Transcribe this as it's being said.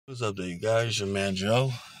What's up there, you guys? Your man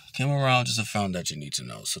Joe came around just to found that you need to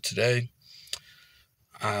know. So today,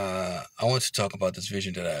 I want to talk about this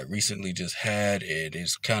vision that I recently just had. It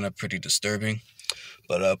is kind of pretty disturbing,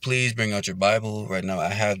 but please bring out your Bible. Right now, I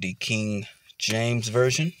have the King James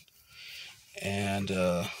version, and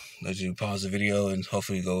let you pause the video and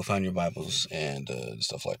hopefully go find your Bibles and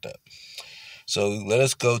stuff like that. So let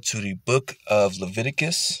us go to the book of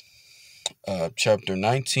Leviticus, chapter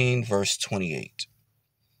 19, verse 28.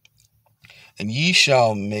 And ye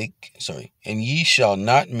shall not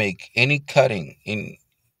make any cutting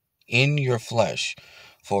in your flesh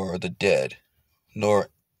for the dead, nor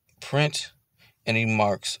print any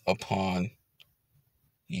marks upon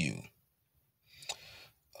you.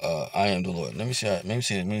 I am the Lord. Let me see. Let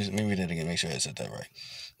me read that again. Make sure I said that right.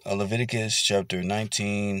 Leviticus chapter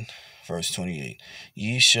 19, verse 28.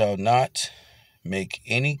 Ye shall not make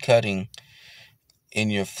any cutting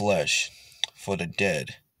in your flesh for the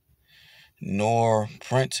dead, nor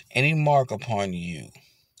print any mark upon you.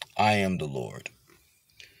 I am the Lord.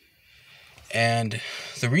 And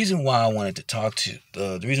the reason why I wanted to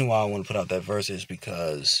the reason why I want to put out that verse is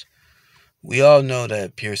because we all know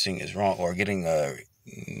that piercing is wrong, or getting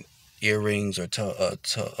earrings or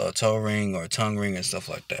toe ring or tongue ring and stuff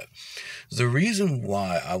like that. The reason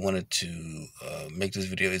why I wanted to make this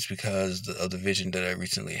video is because of the vision that I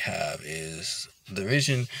recently have. Is the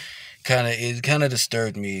vision kind of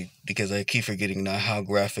disturbed me because I keep forgetting now how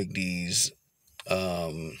graphic these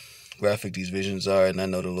visions are, and I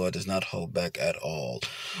know the Lord does not hold back at all.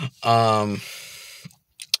 In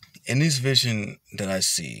this vision that I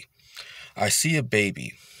see a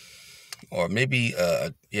baby, or maybe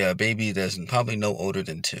a baby that's probably no older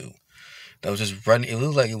than 2, that was just running. It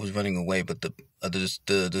looked like it was running away, but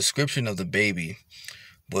the description of the baby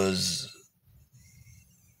was,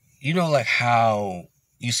 like how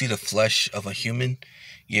you see the flesh of a human.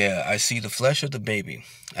 Yeah, I see the flesh of the baby.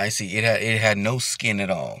 I see it had no skin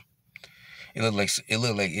at all. It looked like it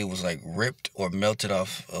was like ripped or melted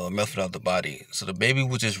off the body. So the baby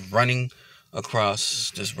was just running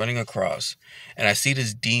across, and I see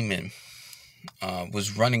this demon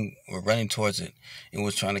was running towards it and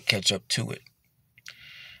was trying to catch up to it.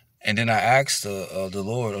 And then I asked the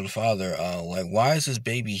Lord or the Father, like, why is this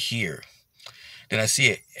baby here? Then I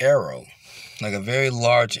see an arrow, like a very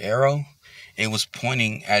large arrow. It was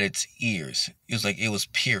pointing at its ears. It was like it was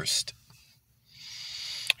pierced.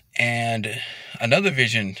 And another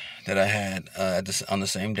vision that I had on the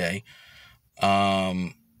same day,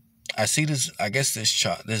 I see this. I guess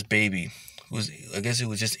this baby I guess it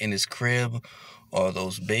was just in his crib, or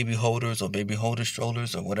those baby holders or baby holder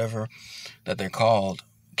strollers or whatever that they're called,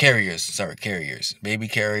 carriers. Sorry, carriers, baby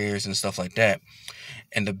carriers and stuff like that.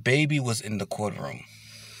 And the baby was in the courtroom.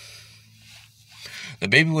 The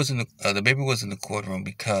baby was in the courtroom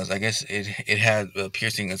because I guess it had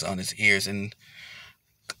piercings on its ears, and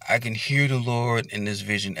I can hear the Lord in this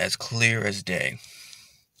vision as clear as day.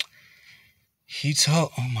 He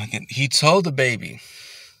told the baby,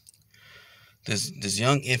 this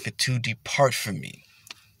young infant, to depart from me.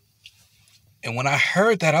 And when I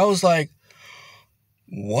heard that, I was like,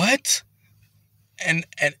 what? And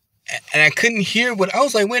I couldn't hear what I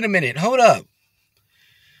was like. Wait a minute, hold up.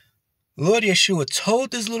 Lord Yeshua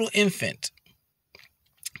told this little infant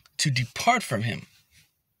to depart from him.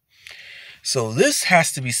 So this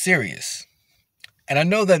has to be serious. And I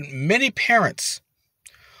know that many parents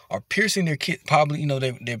are piercing their kid, probably,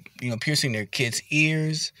 they're piercing their kids'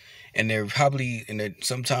 ears, and they're probably,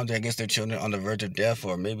 sometimes I guess their children on the verge of death,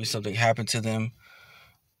 or maybe something happened to them.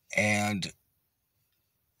 And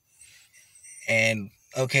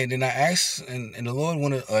okay, then I asked, and the Lord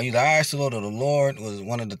I asked the Lord, or the Lord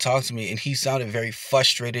wanted to talk to me, and he sounded very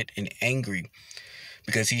frustrated and angry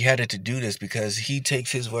because he had to do this, because he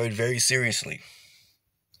takes his word very seriously.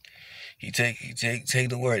 He take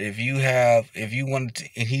the word. If you wanted to,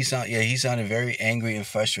 and he sounded very angry and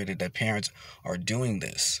frustrated that parents are doing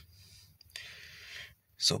this.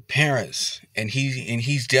 So parents, and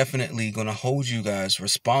he's definitely going to hold you guys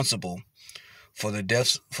responsible for the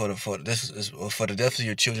deaths for the deaths of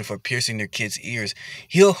your children, for piercing their kids' ears.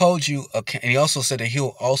 He'll hold you, and he also said that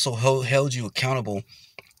he'll also hold you accountable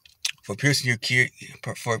for piercing your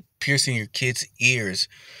kids' ears,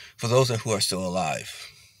 for those who are still alive.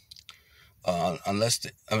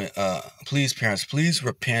 Please, parents, please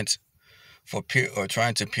repent for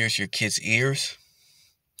trying to pierce your kids' ears,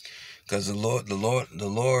 because the Lord,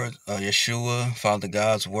 Yeshua, Father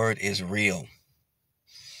God's word is real.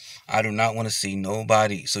 I do not want to see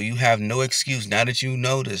nobody. So you have no excuse now that you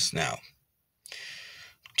know this now.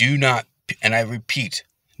 Do not, and I repeat,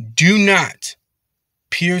 do not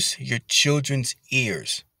pierce your children's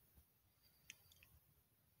ears.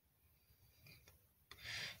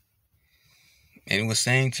 And it was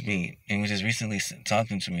saying to me, and he was just recently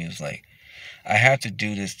talking to me, it was like, I have to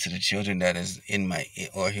do this to the children that is in my,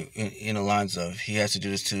 or in the lines of, he has to do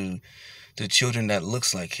this to the children that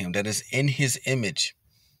looks like him, that is in his image.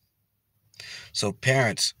 So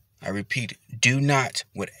parents, I repeat, do not,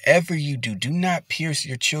 whatever you do not pierce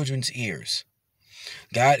your children's ears.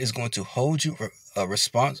 God is going to hold you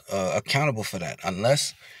accountable for that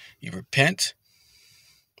unless you repent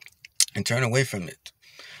and turn away from it.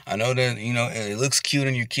 I know that, it looks cute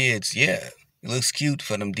on your kids. Yeah, it looks cute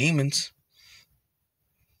for them demons.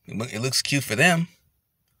 It looks cute for them,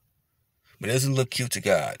 but it doesn't look cute to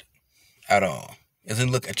God at all. It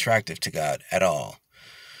doesn't look attractive to God at all.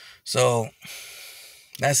 So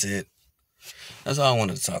that's it. That's all I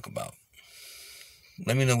wanted to talk about.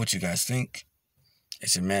 Let me know what you guys think.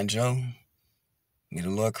 It's your man Joe. May the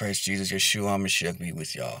Lord Christ Jesus, Yeshua HaMashiach be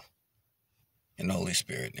with y'all. And the Holy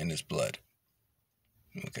Spirit and his blood.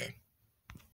 Okay.